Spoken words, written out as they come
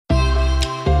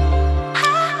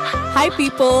Hi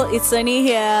people, it's Sunny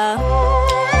here.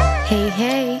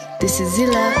 Hey, this is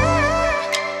Zilla.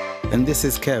 And this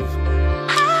is Kev.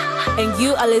 And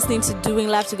you are listening to Doing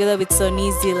Life Together with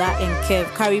Sunny, Zilla, and Kev.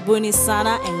 Karibuni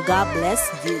sana, and God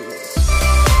bless you.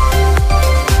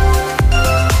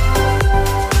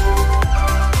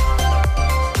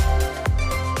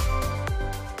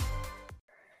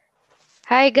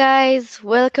 Hi guys,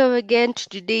 welcome again to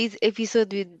today's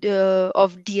episode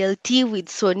of DLT with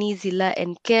Sony, Zilla,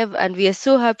 and Kev. And we are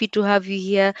so happy to have you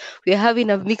here. We are having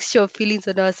a mixture of feelings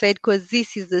on our side because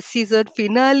this is the season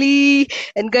finale.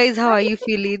 And guys, how are you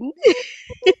feeling?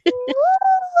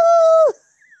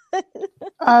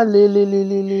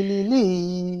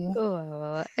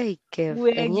 Oh, hey Kev.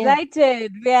 We're And yeah.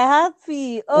 excited. We're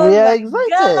happy. Oh We are my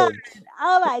excited. God.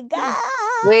 Oh my God.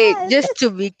 Wait, just to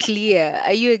be clear,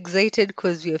 are you excited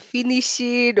because we are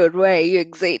finishing, or why are you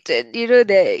excited? You know,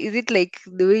 is it like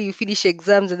the way you finish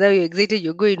exams and now you're excited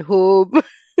you're going home?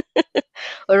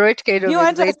 Or what kind Do of you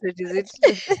want us excitement is it?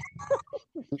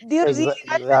 Do you really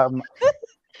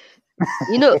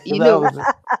You know, that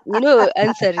was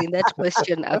answering that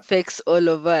question affects all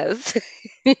of us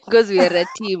because we are a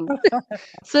team.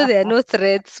 So there are no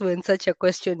threats when such a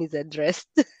question is addressed.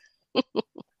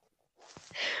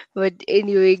 But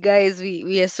anyway, guys,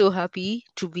 we are so happy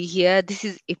to be here. This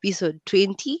is episode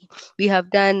 20. We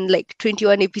have done like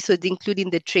 21 episodes, including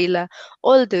the trailer,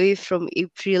 all the way from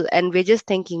April. And we're just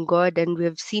thanking God, and we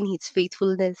have seen His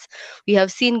faithfulness. We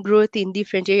have seen growth in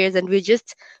different areas, and we're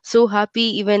just so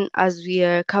happy, even as we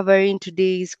are covering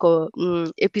today's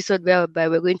episode, whereby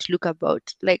we're going to look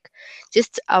about like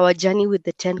just our journey with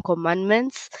the 10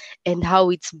 Commandments and how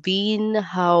it's been,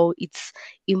 how it's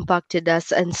impacted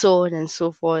us, and so on and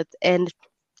so forth. And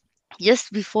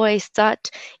just before I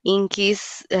start, in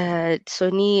case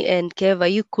Sony and Kev, are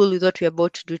you cool with what we're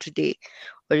about to do today,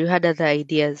 or you had other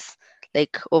ideas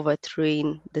like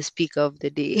overthrowing the speaker of the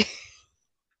day?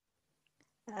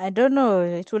 I don't know.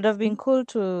 It would have been cool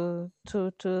to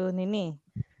Nini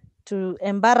to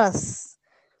embarrass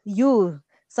you.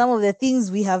 Some of the things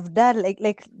we have done,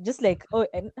 like just like, oh,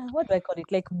 and what do I call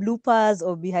it? Like bloopers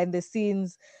or behind the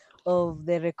scenes of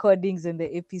the recordings and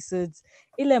the episodes.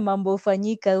 Ile mambo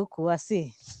fanyika huku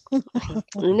wasi.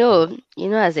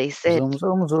 As I said, zoom,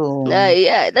 zoom, zoom.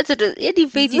 yeah, that's what. Any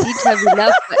faith you didn't have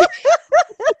enough.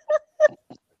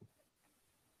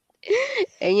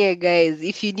 And yeah, guys,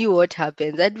 if you knew what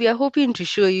happens, and we are hoping to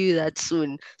show you that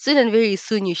soon. Soon and very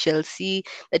soon, you shall see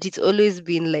that it's always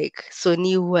been like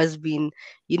Sony who has been,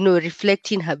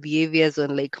 reflecting her behaviors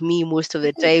on like me most of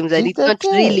the times. And it's not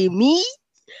really me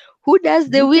who does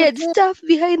the weird stuff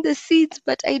behind the scenes,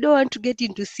 but I don't want to get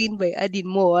into scene by adding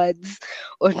more words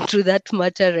onto that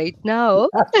matter right now.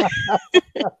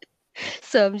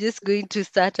 So I'm just going to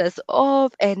start us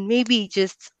off, and maybe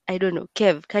just, I don't know,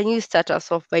 Kev, can you start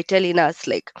us off by telling us,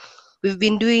 like, we've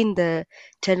been doing the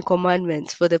 10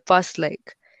 Commandments for the past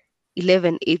like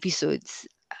 11 episodes.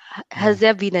 Has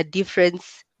there been a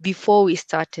difference before we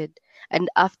started and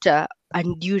after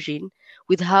and during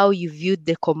with how you viewed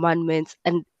the commandments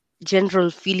and general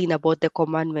feeling about the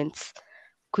commandments?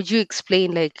 Could you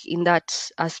explain, like, in that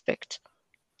aspect?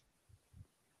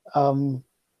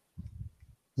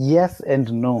 Yes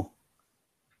and no.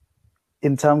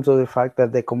 In terms of the fact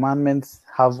that the commandments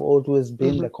have always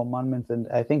been the commandments, and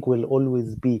I think will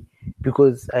always be,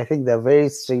 because I think they're very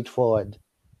straightforward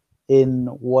in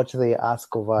what they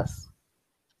ask of us.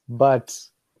 But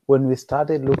when we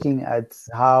started looking at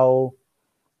how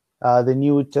the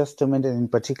New Testament, and in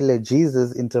particular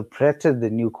Jesus, interpreted the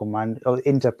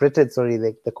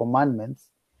commandments,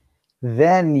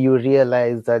 then you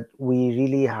realize that we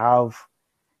really have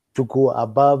to go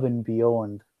above and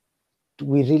beyond.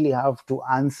 We really have to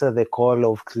answer the call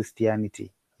of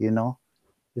Christianity.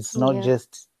 It's not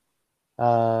just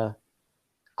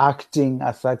acting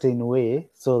a certain way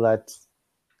so that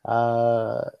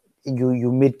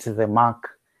you meet the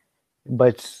mark,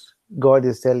 but God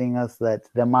is telling us that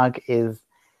the mark is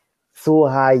so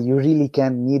high you really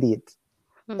can't meet it.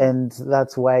 And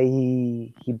that's why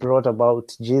he brought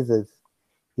about Jesus.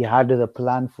 He had the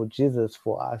plan for Jesus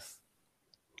for us.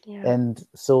 And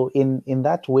so in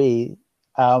that way,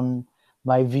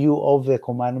 my view of the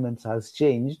commandments has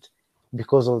changed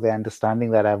because of the understanding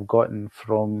that I've gotten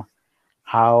from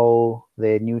how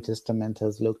the New Testament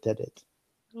has looked at it.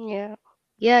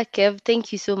 Yeah, Kev,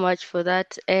 thank you so much for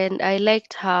that. And I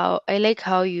like how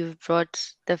you've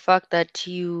brought the fact that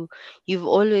you've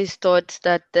always thought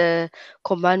that the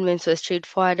commandments were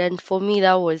straightforward. And for me,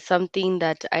 that was something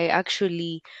that I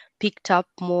actually picked up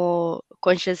more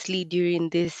consciously during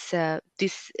this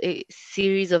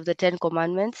series of the 10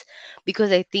 Commandments,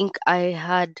 because I think I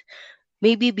had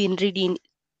maybe been reading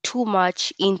too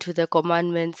much into the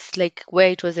commandments, like where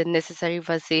it wasn't necessary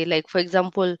per se. Like, for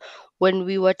example, when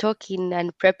we were talking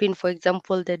and prepping, for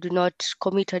example, the do not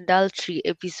commit adultery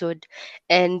episode,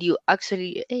 and you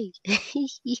actually, hey,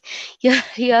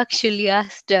 you actually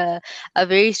asked a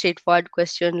very straightforward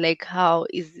question, like, how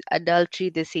is adultery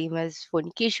the same as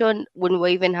fornication? When we're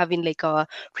even having like our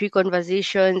pre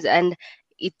conversations, and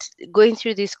it going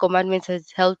through these commandments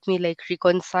has helped me like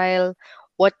reconcile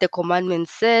what the commandment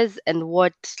says and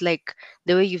what, like,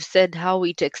 the way you've said how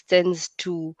it extends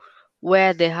to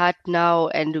where the heart now,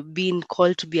 and being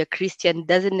called to be a Christian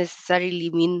doesn't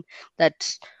necessarily mean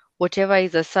that whatever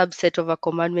is a subset of a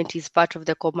commandment is part of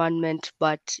the commandment,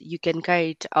 but you can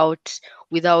carry it out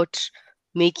without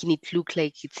making it look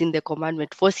like it's in the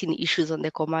commandment, forcing issues on the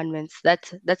commandments.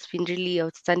 That's been really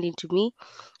outstanding to me.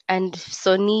 And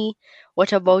Sonny,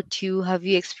 what about you? Have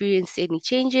you experienced any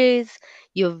changes?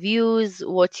 Your views?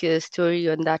 What's your story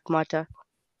on that matter?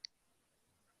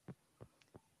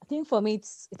 I think for me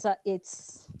it's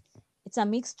a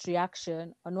mixed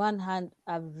reaction. On one hand,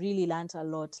 I've really learned a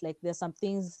lot. Like there's some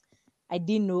things I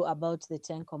didn't know about the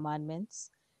Ten Commandments,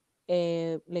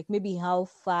 like maybe how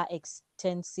far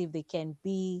extensive they can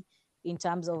be in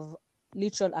terms of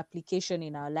literal application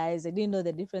in our lives. I didn't know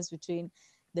the difference between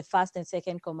the first and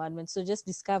second commandment. So just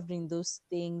discovering those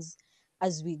things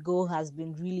as we go has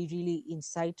been really, really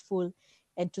insightful.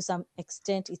 And to some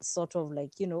extent, it's sort of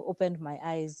like, opened my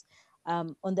eyes.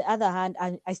 On the other hand,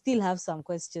 I still have some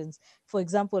questions. For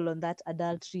example, on that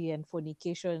adultery and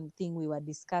fornication thing we were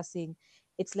discussing,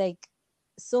 it's like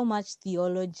so much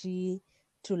theology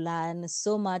to learn,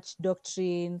 so much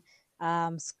doctrine,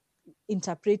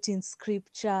 interpreting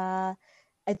scripture.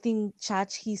 I think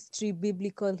church history,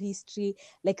 biblical history,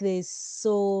 like there's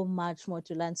so much more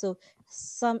to learn. So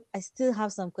I still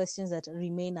have some questions that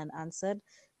remain unanswered,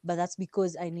 but that's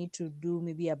because I need to do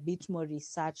maybe a bit more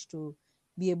research to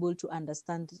be able to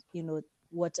understand,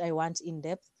 what I want in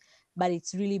depth. But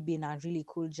it's really been a really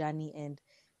cool journey. And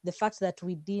the fact that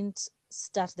we didn't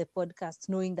start the podcast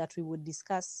knowing that we would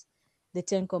discuss the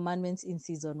Ten Commandments in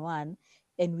season 1,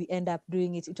 and we end up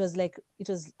doing it. It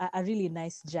was a really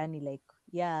nice journey. Like,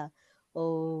 yeah,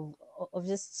 of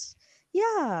just,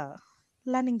 yeah,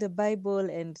 learning the Bible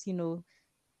and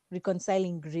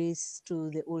reconciling grace to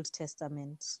the Old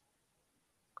Testament.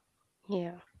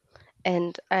 Yeah.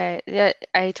 And yeah,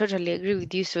 I totally agree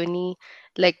with you, Sony.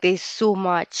 Like there's so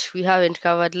much we haven't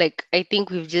covered. Like I think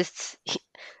we've just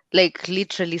like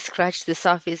literally scratched the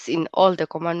surface in all the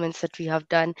commandments that we have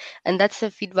done. And that's the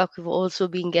feedback we've also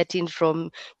been getting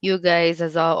from you guys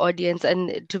as our audience.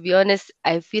 And to be honest,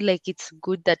 I feel like it's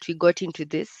good that we got into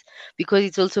this because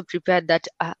it's also prepared that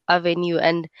avenue.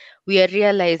 And we are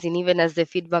realizing, even as the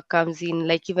feedback comes in,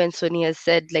 like even Sony has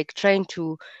said, like trying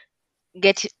to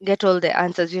get all the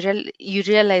answers. You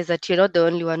realize that you're not the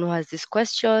only one who has these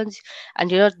questions,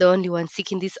 and you're not the only one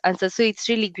seeking these answers. So it's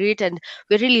really great, and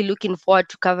we're really looking forward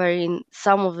to covering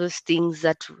some of those things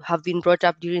that have been brought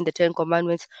up during the Ten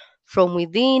Commandments from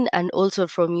within and also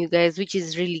from you guys, which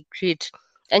is really great.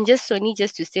 And just Sony,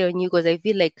 just to stay on you, because I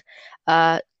feel like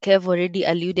Kev already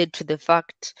alluded to the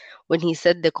fact when he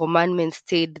said the commandments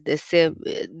stayed the same,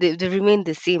 they remain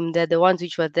the same. They're the ones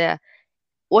which were there.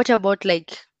 What about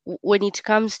like when it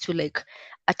comes to like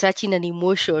attaching an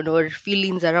emotion or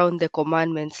feelings around the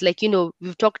commandments? Like,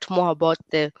 we've talked more about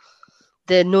the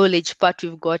knowledge part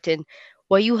we've gotten.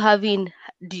 Were you having,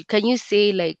 can you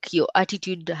say like your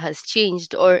attitude has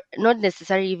changed, or not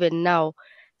necessarily even now?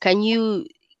 Can you,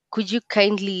 could you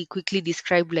kindly quickly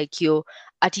describe like your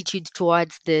attitude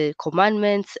towards the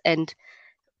commandments, and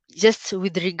just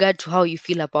with regard to how you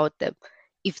feel about them,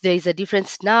 if there is a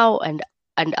difference now and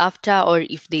after, or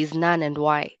if there is none, and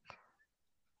why?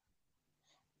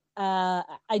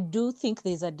 I do think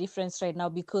there's a difference right now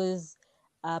because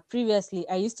previously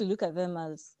I used to look at them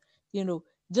as, you know,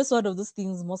 just one of those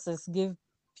things Moses gave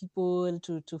people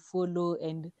to follow,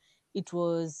 and it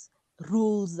was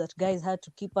rules that guys had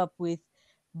to keep up with.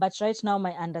 But right now,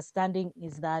 my understanding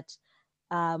is that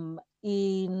um,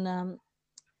 in um,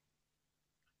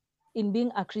 in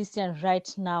being a Christian right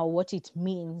now, what it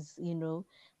means,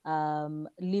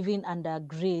 living under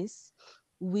grace,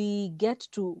 we get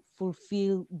to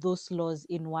fulfill those laws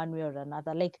in one way or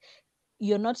another. Like,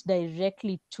 you're not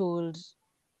directly told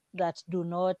that do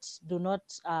not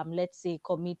let's say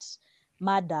commit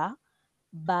murder,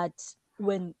 but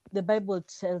when the Bible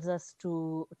tells us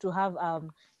to have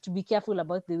to be careful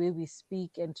about the way we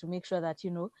speak, and to make sure that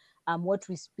what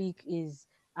we speak is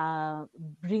uh,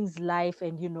 brings life,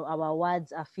 and our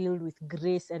words are filled with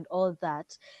grace and all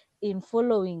that. In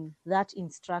following that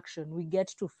instruction, we get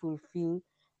to fulfill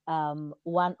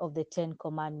one of the 10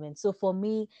 commandments. So for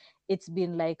me, it's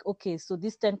been like, okay, so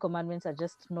these 10 commandments are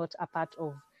just not a part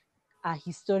of a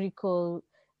historical,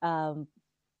 um,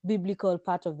 biblical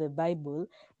part of the Bible,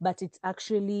 but it's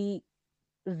actually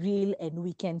real, and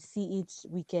we can see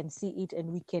it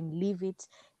and we can live it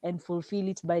and fulfill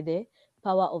it by the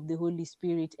power of the Holy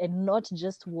Spirit, and not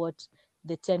just what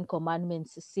the 10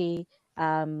 commandments say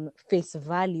face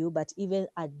value, but even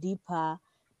a deeper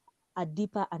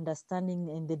understanding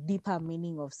and the deeper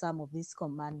meaning of some of these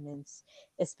commandments,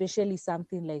 especially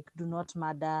something like do not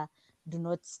murder, do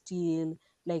not steal.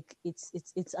 Like it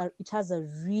has a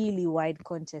really wide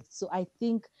context. So I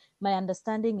think my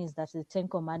understanding is that the 10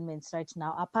 commandments right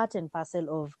now are part and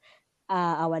parcel of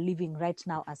our living right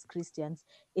now as Christians.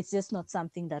 It's just not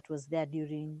something that was there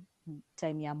during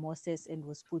time ya Moses and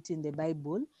was put in the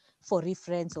Bible for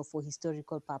reference or for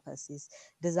historical purposes.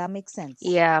 Does that make sense?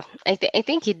 Yeah, I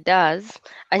think it does.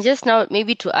 And just now,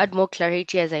 maybe to add more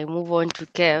clarity as I move on to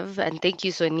Kev, and thank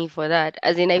you, Sonny, for that.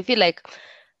 As in, I feel like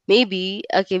maybe,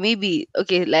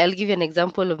 okay, like, I'll give you an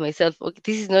example of myself. Okay,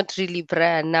 this is not really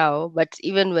prayer now, but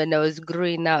even when I was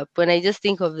growing up, when I just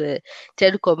think of the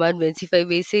 10 commandments, if I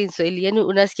may say in Swahili, yani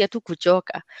unasikia tu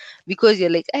kuchoka because you're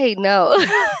like, hey, now,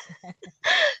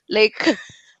 like,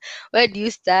 where do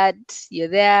you start? You're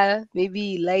there,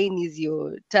 maybe line is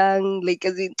your tongue, like,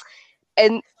 as in,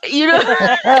 and you know,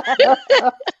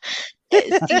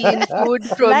 stealing food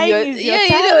from Line your, is your yeah,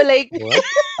 tongue. What?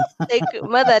 like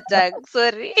mother tongue,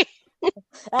 sorry.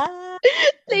 Ah,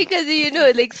 Like, as in,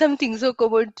 like something so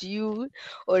common to you,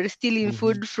 or stealing Mhm.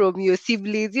 food from your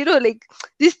siblings, like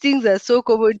these things are so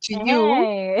common to you.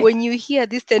 eh. When you hear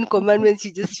these 10 commandments,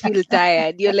 you just feel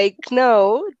tired. You're like,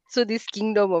 no, so this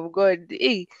kingdom of God,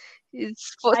 hey,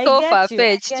 it's I so get far you.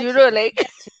 I fetched, get you. I like.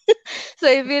 get you. So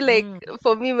I feel like Mm.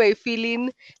 for me, my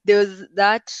feeling, there was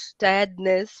that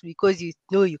tiredness because you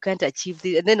know you can't achieve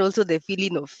this, and then also the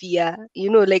feeling of fear.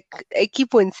 Like I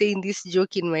keep on saying this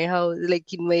joke in my house,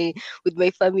 like in my with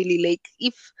my family, like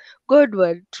if God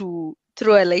were to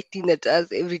throw a lightning at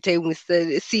us every time we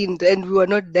sinned and we were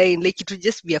not dying, like it would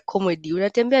just be a comedy.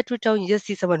 Unatembea tu town, you just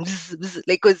see someone bzz, bzz,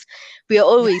 like because we are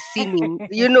always sinning,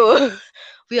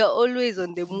 we are always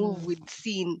on the move Mm. with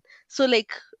sin. So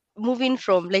like moving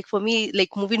from, like, for me, like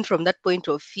moving from that point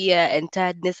of fear and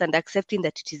tiredness and accepting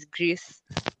that it is grace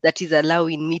that is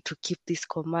allowing me to keep these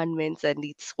commandments and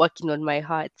it's working on my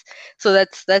heart. So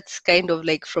that's kind of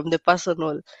like from the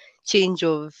personal change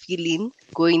of feeling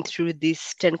going through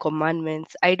these 10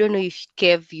 commandments. I don't know if,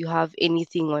 Kev, you have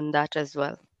anything on that as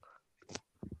well.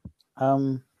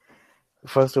 Um,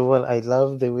 First of all, I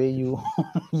love the way you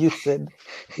you said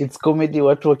it's comedy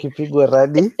watu wakipigwa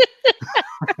radi.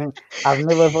 I've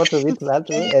never thought of it that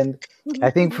way, and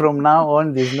I think from now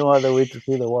on, there's no other way to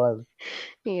see the world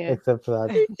Yeah. except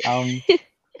that.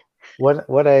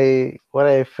 What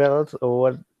I felt or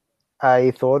what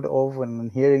I thought of when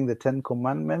hearing the Ten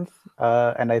Commandments,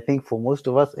 and I think for most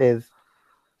of us is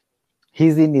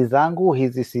hizi ni zangu,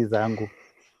 hizi si zangu.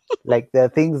 Like there are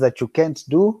things that you can't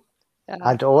do Yeah.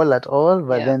 at all,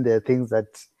 but Yeah. then there are things that,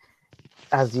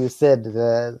 as you said,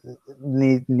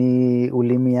 ni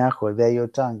ulimi yako, they're your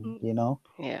tongue, Mm. you know.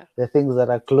 Yeah. The things that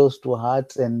are close to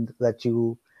heart and that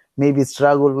you maybe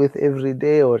struggle with every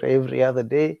day or every other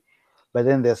day, but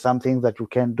then there's some things that you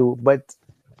can't do. But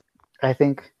I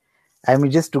think, I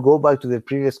mean, just to go back to the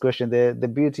previous question, the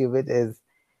beauty of it is,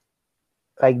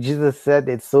 like Jesus said,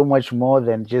 it's so much more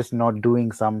than just not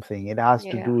doing something. It has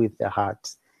to Yeah. do with the heart,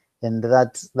 and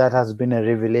that has been a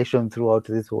revelation throughout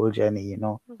this whole journey.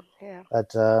 Yeah.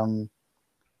 That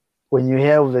when you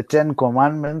hear of the Ten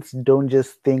Commandments, don't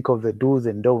just think of the do's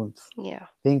and don'ts. Yeah.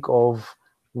 Think of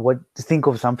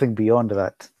something beyond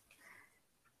that.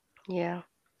 Yeah.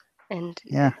 And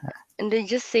Yeah. and then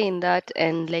just saying that,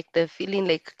 and like the feeling,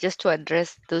 like just to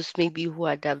address those maybe who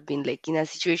had have been like in a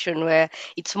situation where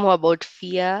it's more about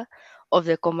fear of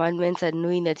the commandments and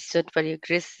knowing that it's not by your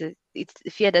grace. It's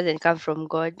fear doesn't come from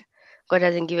God. God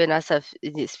hasn't given us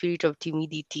the spirit of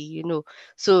timidity.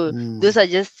 So those Mm. are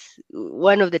just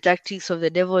one of the tactics of the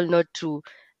devil, not to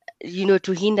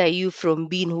to hinder you from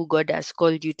being who God has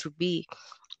called you to be.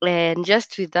 And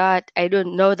just with that, I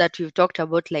don't know that we've talked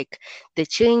about like the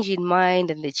change in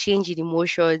mind and the change in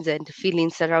emotions and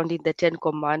feelings surrounding the 10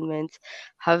 commandments.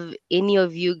 Have any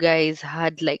of you guys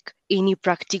had like any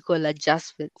practical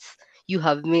adjustments you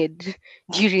have made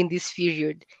during this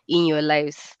period in your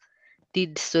lives?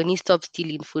 Did Sony stop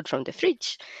stealing food from the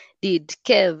fridge? Did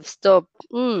Kev stop?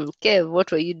 Kev,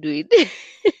 what were you doing?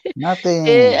 Nothing.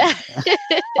 Eh,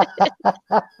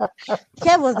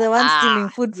 Kev was the one stealing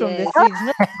food from the yes. fridge.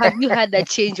 Not Have you had a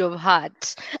change of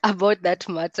heart about that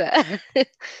matter?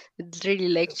 I'd really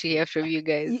like to hear from you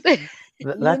guys.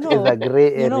 you, you That is a know,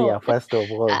 gray you know, area, first of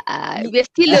all. y- We're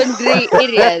still on gray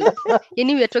areas.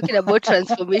 We're talking about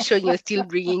transformation. You're still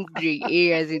bringing gray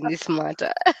areas in this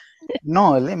matter.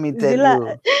 No, let me tell Zilla,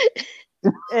 you,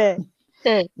 eh,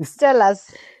 Eh, it's tell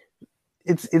us.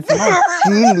 it's not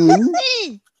stealing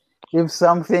if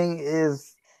something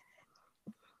is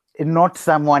not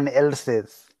someone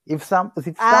else's. If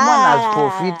someone has Ah,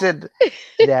 forfeited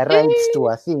their rights to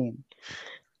a thing,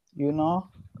 you know,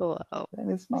 wow. then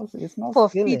it's not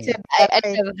stealing. forfeited I, the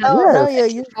I'd right. have Now Yes. you're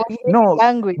using No,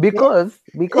 language. Eh?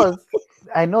 because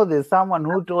I know there's someone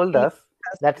who told us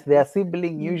that their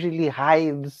sibling Mm. usually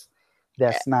hides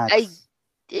their I snacks.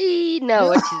 now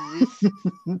what is this?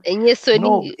 And yes,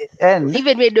 No, Sony, and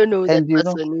even we don't know who that and you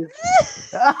know, person is.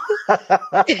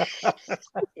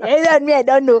 Even me, I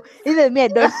don't know. Even me, I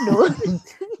don't know.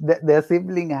 their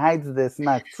sibling hides their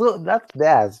snacks, so that's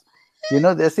theirs.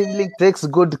 Their sibling takes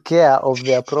good care of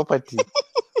their property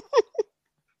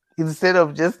instead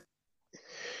of just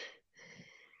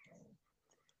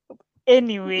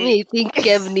Anyway, Me think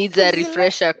Kev needs a Zilla,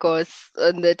 refresher course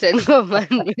on the Ten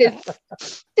Commandments.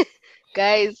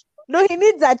 Guys, no, he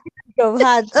needs a change of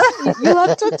heart. You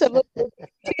have talked about the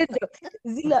change of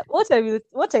Zilla. What I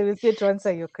will say to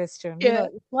answer your question. yeah.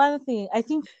 It's one thing. I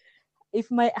think if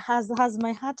has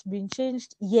my heart been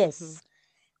changed? Mhm. Yes.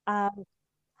 Um,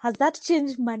 has that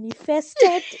change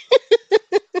manifested?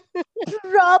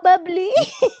 Probably.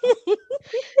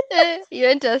 You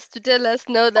want us to tell us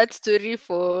now that story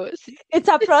for It's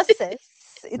a process.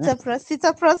 It's a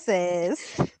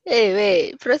process. hey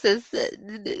wait process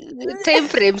time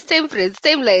frames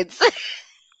timelines.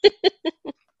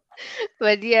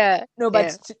 But yeah, No, but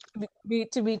yeah.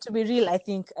 to be real, I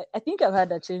think I've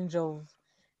had a change of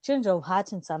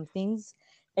heart in some things,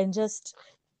 and just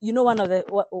one of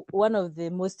the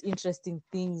most interesting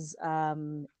things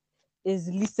is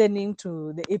listening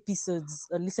to the episodes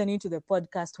or listening to the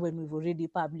podcast when we've already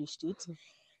published it,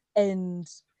 and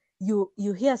you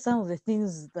hear some of the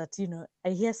things that I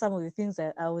hear some of the things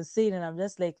that I was saying, and I'm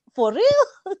just like, for real.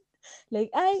 Like,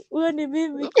 I want to be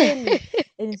Mikweli.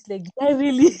 And it's like, did I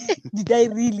really did I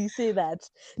really say that?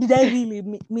 Did I really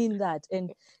mean that?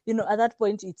 And at that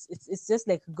point, it's just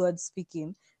like God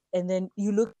speaking. And then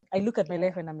I look at my Yeah,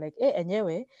 life and I'm like,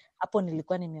 enyewe hapo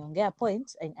nilikuwa nimeongea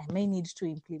point, and I may need to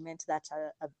implement that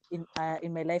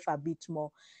in my life a bit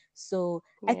more. So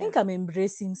I yeah. think I'm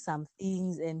embracing some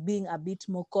things and being a bit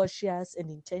more cautious and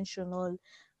intentional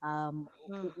um,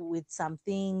 Mm. with some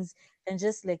things, and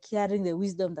just like hearing the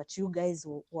wisdom that you guys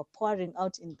were pouring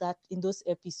out in those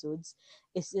episodes.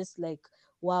 It's just like,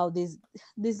 wow, there's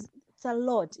it's a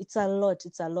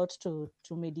lot to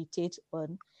meditate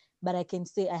on, but I can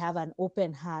say I have an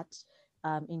open heart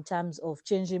in terms of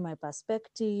changing my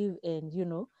perspective, and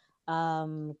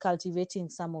cultivating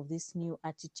some of these new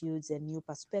attitudes and new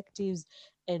perspectives,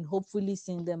 and hopefully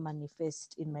seeing them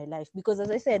manifest in my life, because as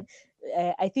I said,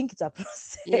 I think it's a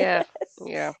Yeah, process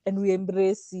yeah. and we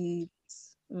embrace it.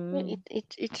 Yeah, It, Mm.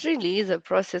 it it really is a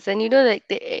process, and like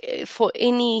for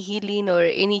any healing or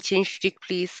any change to take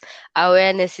place,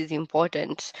 awareness is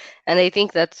important, and I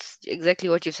think that's exactly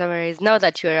what you've summarized. Now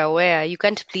that you're aware, you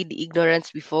can't plead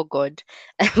ignorance before God,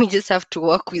 and we just have to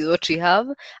work with what we have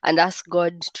and ask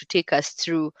God to take us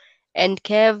through. And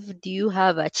Kev, do you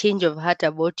have a change of heart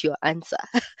about your answer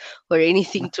or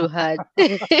anything to add?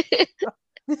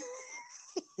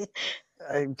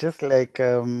 just like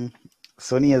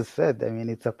Sonia said. I mean,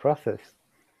 it's a process,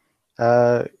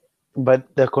 uh,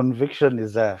 but the conviction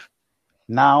is there.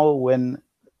 Now, when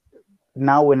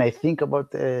when I think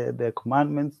about the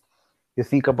commandments, you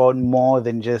think about more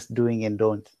than just doing and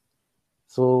don't.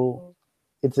 So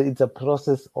it's a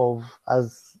process of,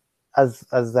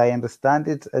 as I understand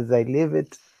it, as I live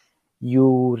it,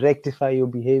 you rectify your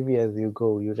behavior as you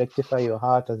go. You rectify your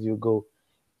heart as you go.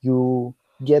 You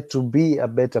get to be a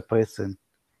better person,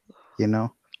 you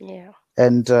know. Yeah.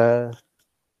 And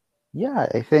yeah,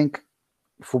 I think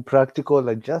for practical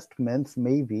adjustments,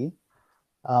 maybe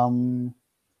um,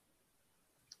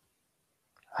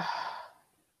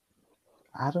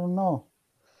 I don't know.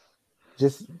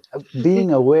 Just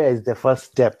being aware is the first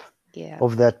step Yeah.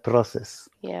 of that process.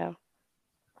 Yeah.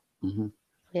 Mhm.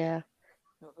 Yeah.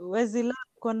 Wezila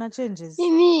kona changes.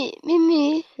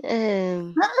 Mimi,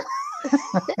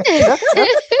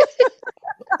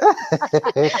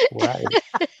 Why?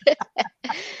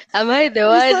 am I the You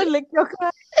one? sound like you're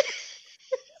crying.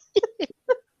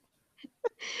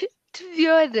 To be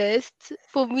honest,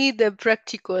 for me, the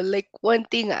practical, like one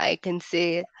thing I can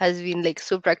say has been like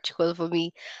so practical for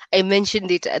me. I mentioned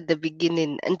it at the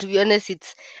beginning, and to be honest,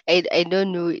 I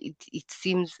don't know. It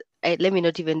seems let me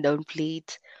not even downplay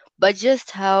it, but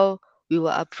just how we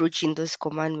were approaching those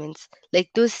commandments, like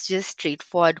those just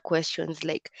straightforward questions,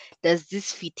 like does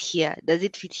this fit here? Does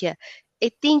it fit here?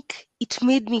 I think it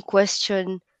made me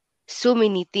question so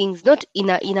many things, not in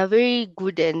a very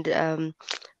good and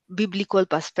biblical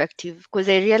perspective, because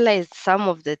I realized some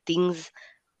of the things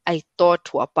I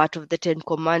thought were part of the Ten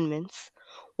Commandments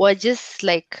were just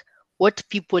like what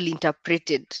people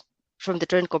interpreted from the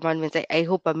Ten Commandments. I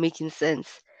hope I'm making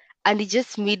sense. And it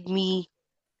just made me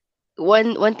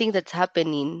one thing that's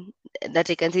happening that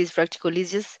I can say is practical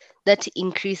is just that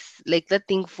increase, like that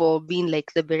thing for being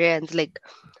like the Bereans, like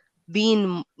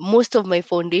being most of my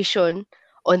foundation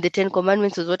on the Ten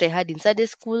Commandments was what I had in Sunday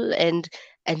school and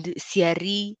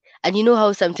CRE. And you know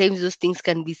how sometimes those things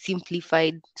can be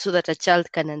simplified so that a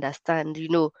child can understand,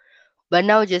 But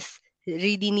now just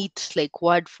reading it like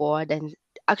word for word and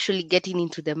actually getting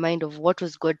into the mind of what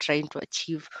was God trying to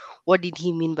achieve, what did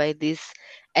He mean by this,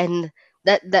 and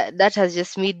that has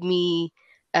just made me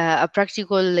a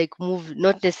practical like move,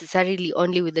 not necessarily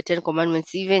only with the Ten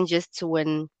Commandments, even just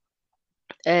when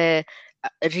uh,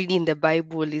 reading the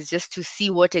Bible is just to see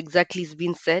what exactly is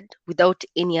being said without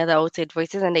any other outside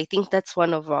voices. And I think that's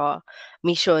one of our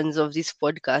missions of this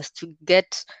podcast, to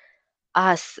get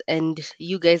us and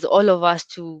you guys, all of us,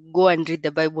 to go and read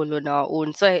the Bible on our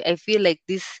own. So I feel like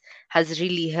this has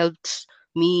really helped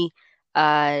me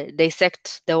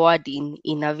dissect the word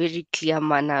in a very clear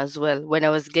manner as well, when I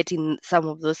was getting some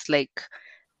of those like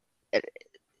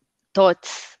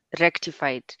thoughts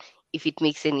rectified, if it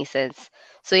makes any sense.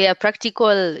 So yeah,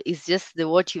 practical is just the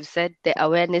what you said, the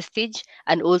awareness stage,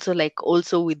 and also like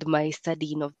also with my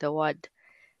studying of the word.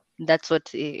 That's what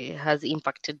has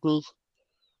impacted me.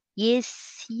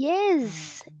 Yes,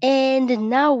 yes. Mm. And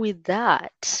now with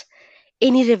that,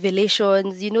 any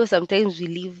revelations? Sometimes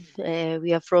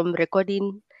we are from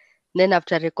recording. Then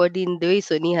after recording, the way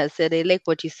Sony has said, I like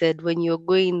what you said when you're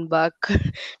going back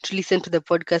to listen to the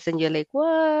podcast and you're like,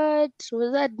 what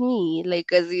was that me?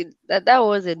 Like, as in, that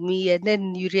wasn't me. And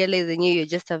then you realize and you're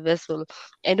just a vessel.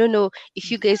 I don't know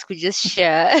if you guys could just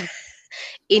share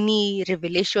any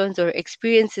revelations or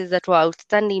experiences that were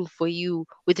outstanding for you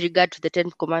with regard to the Ten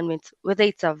Commandments, whether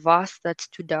it's a verse that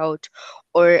stood out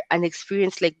or an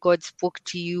experience like God spoke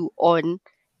to you on.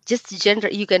 Just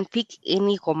general, you can pick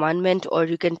any commandment or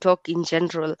you can talk in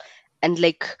general. And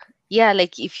like, yeah,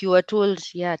 like if you were told,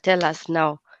 yeah, tell us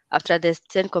now, after the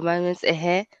Ten Commandments,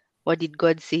 what did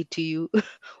God say to you?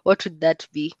 What would that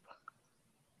be?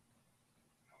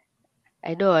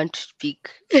 I don't want to speak.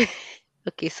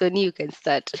 Okay, Sony, you can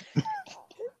start.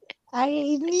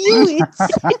 I knew it.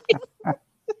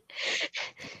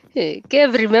 Hey,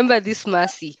 Kev, remember this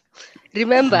Mercy.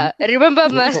 Remember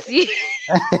Mercy.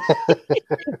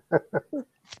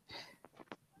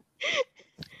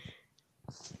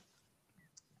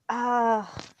 Ah,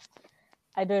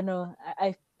 I don't know.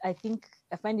 I think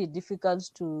I find it difficult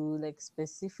to like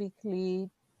specifically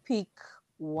pick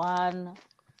one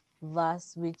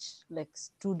verse which like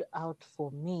stood out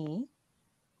for me,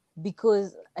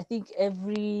 because I think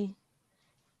every,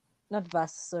 not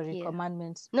verse, sorry, Yeah.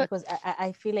 commandment, Not because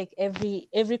I feel like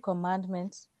every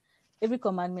commandment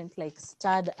like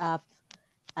stirred up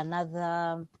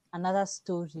another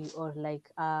story, or like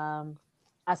a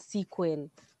sequel,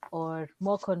 or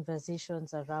more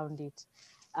conversations around it.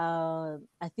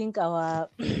 I think our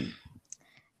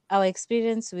our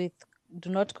experience with do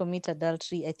not commit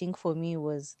adultery, I think for me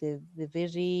was the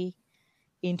very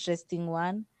interesting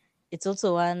one. It's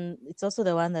also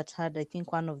the one that had, I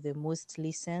think, one of the most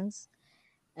listens.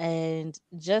 And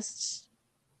just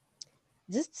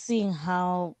seeing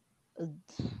uh,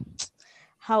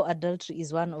 how adultery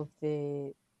is one of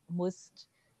the most,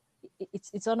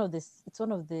 it's one of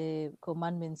the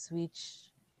commandments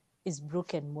which is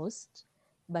broken most,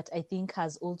 but I think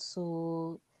has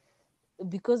also,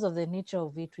 because of the nature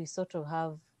of it, we sort of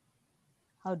have,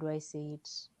 how do I say it,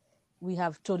 we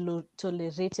have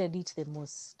tolerated it the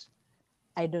most.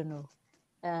 I don't know.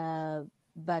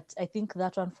 But I think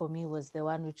that one for me was the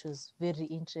one which was very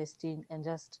interesting, and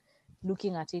just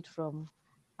looking at it from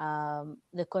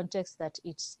the context that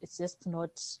it's just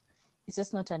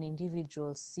not an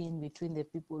individual sin between the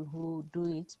people who do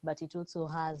it, but it also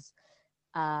has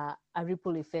a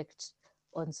ripple effect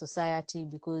on society,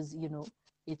 because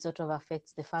it sort of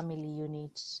affects the family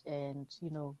unit, and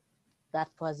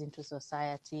that pours into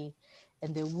society,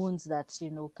 and the wounds that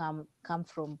come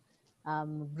from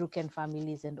broken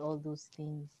families and all those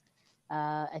things.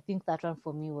 I think that one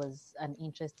for me was an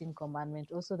interesting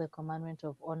commandment. Also, the commandment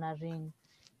of honoring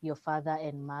your father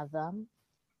and mother.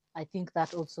 I think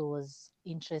that also was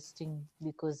interesting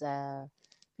because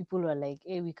people were like,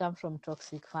 "Hey, we come from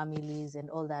toxic families and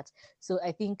all that." So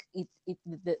I think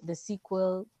the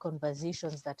sequel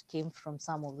conversations that came from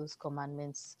some of those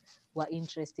commandments were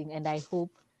interesting, and I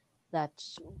hope that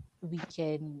we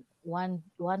can one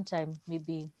time,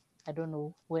 maybe, I don't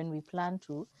know when we plan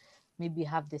to, maybe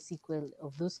have the sequel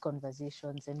of those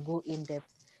conversations and go in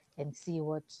depth and see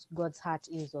what God's heart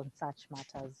is on such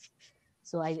matters.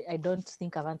 So I don't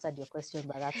think I've answered your question,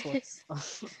 but that's what's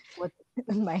what's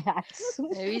in my heart.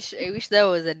 I wish that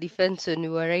was a defense when we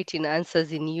were writing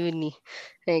answers in uni.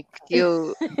 Like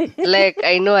yo, like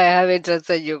I know I haven't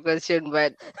answered your question,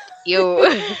 but yo,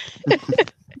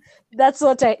 That's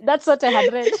what I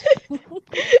had read.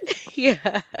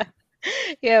 yeah,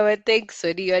 yeah. But thanks,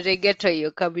 Sony. And I get where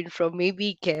you're coming from.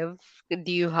 Maybe Kev,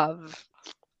 do you have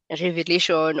a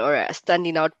revelation or a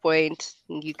standing out point?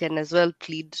 You can as well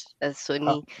plead as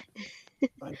Uh, Sony.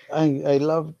 I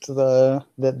loved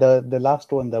the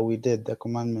last one that we did, the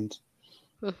commandment,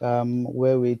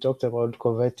 where we talked about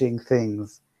coveting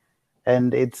things,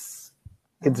 and it's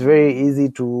very easy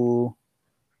to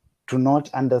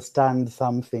not understand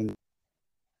something.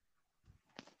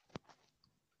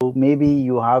 So maybe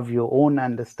you have your own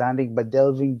understanding, but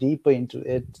delving deeper into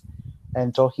it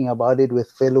and talking about it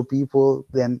with fellow people,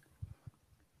 then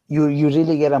you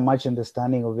really get a much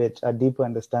understanding of it, a deeper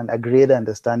understand, a greater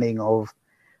understanding of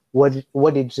what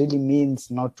it really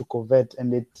means not to covet,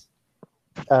 and it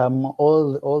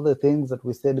all the things that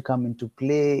we said come into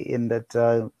play in that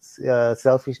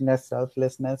selfishness,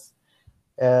 selflessness,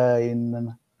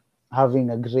 in having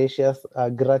a gracious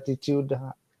gratitude,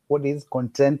 what is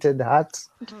contented heart,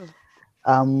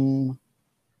 um,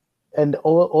 and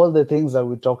all the things that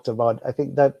we talked about. I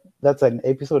think that's an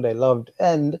episode I loved.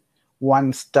 And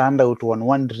one standout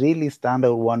one really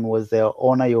standout one was the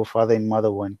honor your father and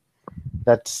mother one.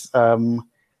 That's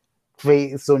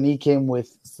Sony came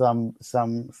with some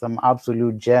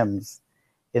absolute gems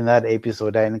in that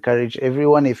episode. I encourage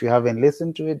everyone, if you haven't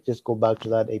listened to it, just go back to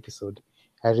that episode.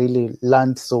 I really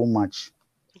learned so much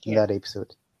in Yeah, that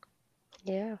episode.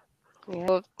 yeah,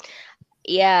 yeah.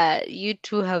 Yeah, you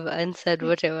two have answered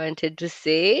what I wanted to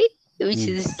say, which Mm.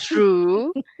 is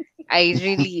true. I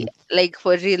really like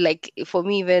for real, like for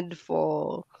me, even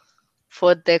for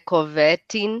the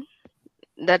coveting,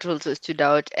 that also stood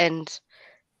out.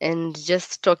 And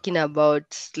just talking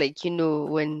about, like,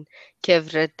 when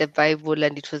Kev read the Bible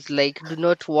and it was like, do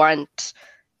not want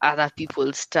other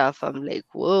people's stuff. I'm like,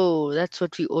 whoa, that's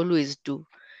what we always do.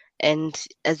 And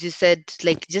as you said,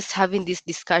 like, just having these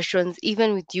discussions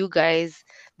even with you guys,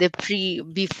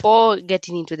 before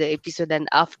getting into the episode and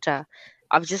after,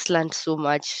 I've just learned so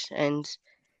much. And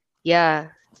yeah,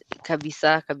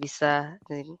 kabisa kabisa.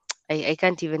 I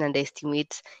can't even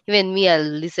underestimate. Even me, I'll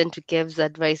listen to Kev's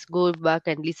advice, go back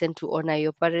and listen to Honor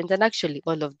Your Parents, and actually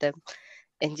all of them,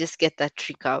 and just get that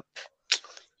trick up.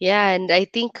 Yeah, and I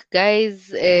think, guys,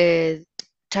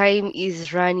 time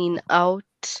is running out,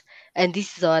 and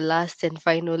this is our last and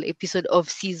final episode of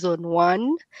season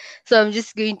one. So I'm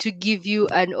just going to give you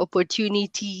an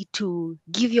opportunity to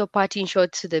give your parting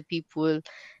shots to the people.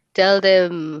 Tell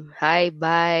them hi,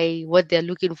 bye, what they're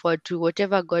looking forward to,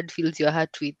 whatever God fills your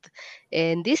heart with.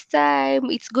 And this time,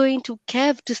 it's going to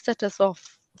Kev to start us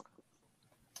off.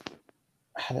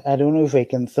 I don't know if I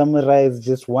can summarize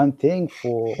just one thing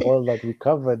for all that we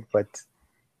covered, but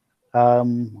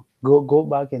go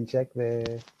back and check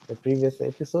the previous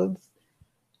episodes.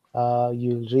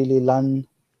 You'll really learn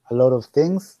a lot of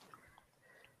things.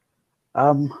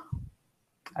 Um,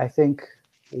 I think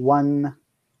one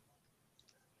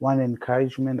one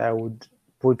encouragement I would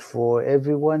put for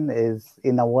everyone is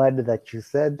in a word that you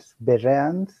said,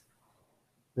 Bereans,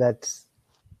 that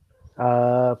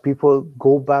people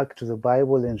go back to the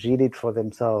Bible and read it for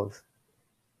themselves.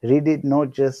 Read it not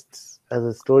just as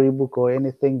a storybook or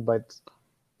anything, but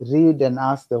read and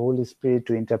ask the Holy Spirit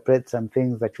to interpret some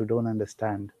things that you don't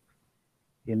understand.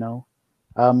 You know,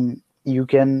 you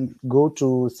can go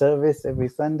to service every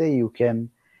Sunday. You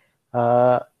can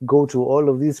go to all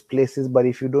of these places, but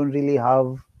if you don't really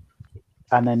have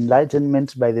an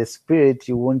enlightenment by the Spirit,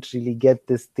 you won't really get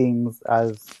these things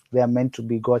as they are meant to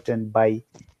be gotten by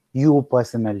you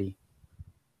personally.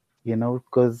 You know,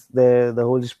 because the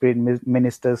Holy Spirit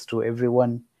ministers to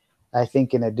everyone, I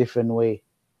think, in a different way.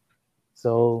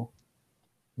 So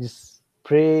just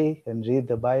pray and read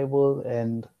the Bible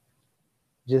and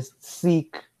just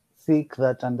seek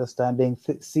that understanding,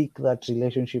 seek that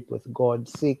relationship with God,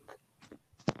 seek,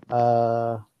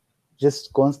 uh,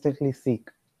 just constantly seek.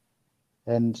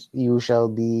 and you shall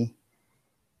be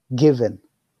given.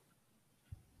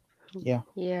 Yeah,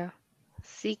 Yeah.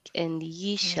 Seek and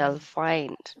ye Yeah. shall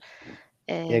find.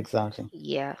 And exactly.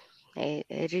 yeah, I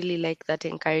really like that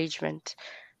encouragement.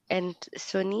 And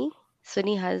Sony,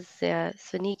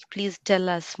 please tell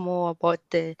us more about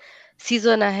the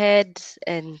season ahead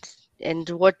and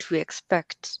what we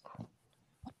expect.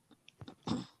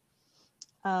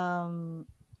 Um,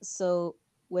 so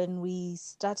when we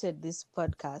started this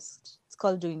podcast, it's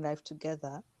called Doing Life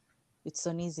Together with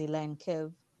Sonny, Zila, and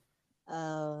Kev.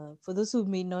 For those who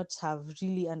may not have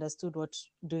really understood what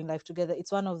Doing Life Together,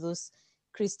 it's one of those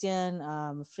Christian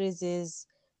phrases,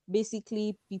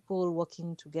 basically people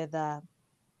working together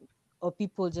or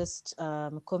people just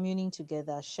communing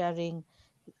together, sharing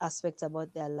aspects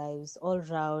about their lives all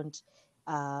round,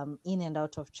 in and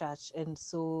out of church. And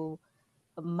so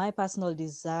my personal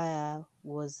desire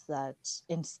was that,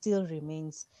 and still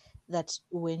remains, that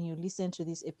when you listen to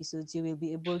these episodes, you will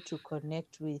be able to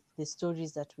connect with the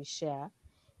stories that we share,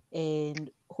 and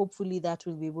hopefully that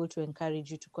will be able to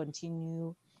encourage you to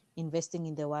continue investing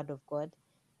in the Word of God.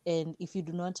 And if you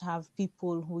do not have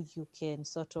people who you can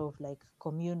sort of like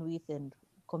commune with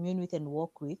and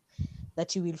walk with,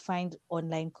 that you will find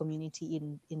online community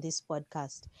in this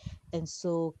podcast. And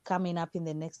so coming up in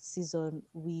the next season,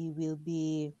 we will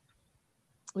be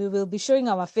showing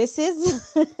our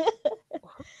faces.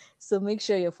 So make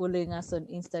sure you're following us on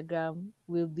Instagram.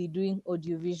 We'll be doing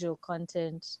audiovisual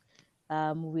content.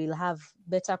 We'll have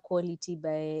better quality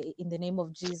by in the name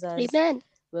of Jesus. Amen.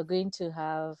 We're going to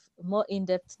have more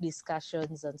in-depth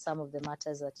discussions on some of the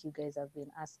matters that you guys have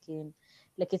been asking.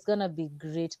 Like, it's gonna be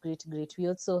great, great, great. We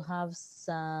also have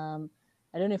some,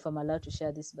 I don't know if I'm allowed to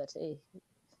share this, but hey,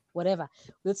 whatever.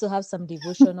 We also have some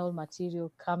devotional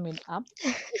material coming up.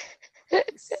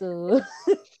 So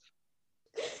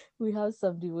we have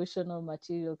some devotional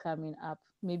material coming up.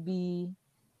 Maybe,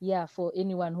 yeah, for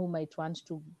anyone who might want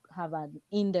to have an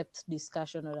in-depth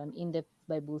discussion or an in-depth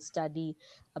Bible study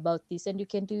about this, and you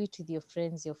can do it with your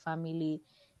friends, your family.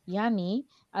 Yani,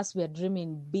 as we are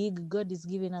dreaming big, God is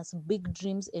giving us big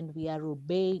dreams, and we are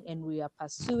obeying and we are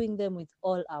pursuing them with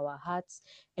all our hearts.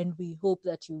 And we hope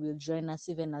that you will join us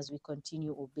even as we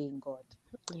continue obeying God.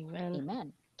 Amen.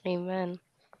 Amen. Amen.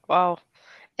 Wow.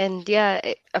 And yeah,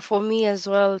 for me as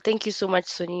well, thank you so much,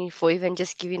 Sony, for even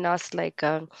just giving us like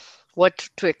what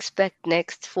to expect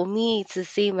next. For me, it's the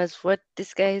same as what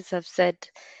these guys have said.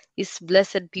 Is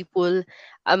blessed people.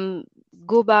 Um,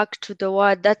 go back to the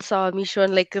word. That's our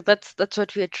mission. Like that's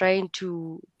what we are trying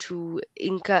to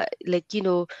like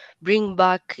bring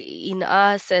back in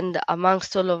us and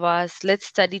amongst all of us. Let's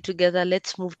study together.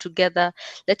 Let's move together.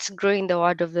 Let's grow in the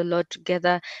word of the Lord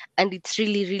together. And it's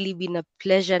really really been a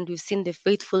pleasure, and we've seen the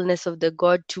faithfulness of the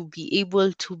God to be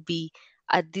able to be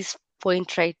at this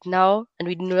point right now, and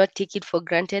we do not take it for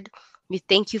granted. We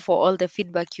thank you for all the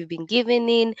feedback you've been giving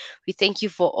in. We thank you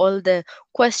for all the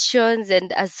questions,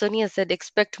 and as Sonia said,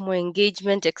 expect more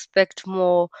engagement, expect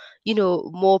more,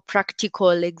 more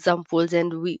practical examples,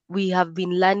 and we have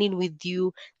been learning with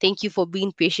you. Thank you for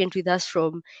being patient with us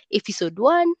from episode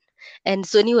 1. And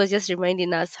Sony was just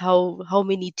reminding us how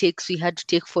many takes we had to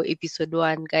take for episode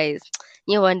 1, guys.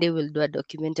 Yeah, one day we'll do a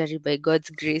documentary by God's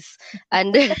grace,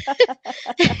 and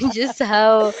just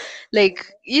how, like,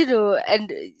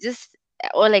 and just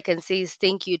all I can say is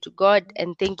thank you to God,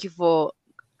 and thank you for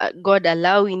God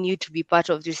allowing you to be part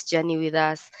of this journey with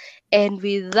us. And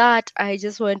with that, I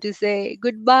just want to say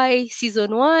goodbye,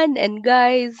 season 1, and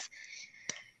guys,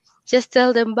 just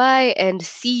tell them bye and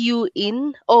see you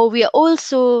in. Oh, we are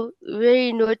also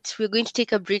very note. We're going to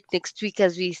take a break next week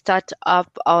as we start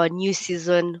up our new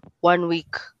season 1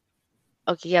 week.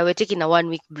 Okay, yeah, we're taking a 1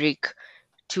 week break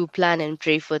to plan and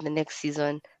pray for the next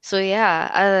season. So yeah,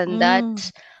 other than Mm.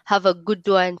 that, have a good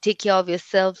one. Take care of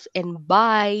yourselves and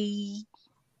bye.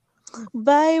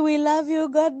 Bye. We love you.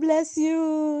 God bless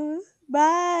you.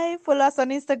 Bye. Follow us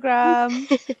on Instagram.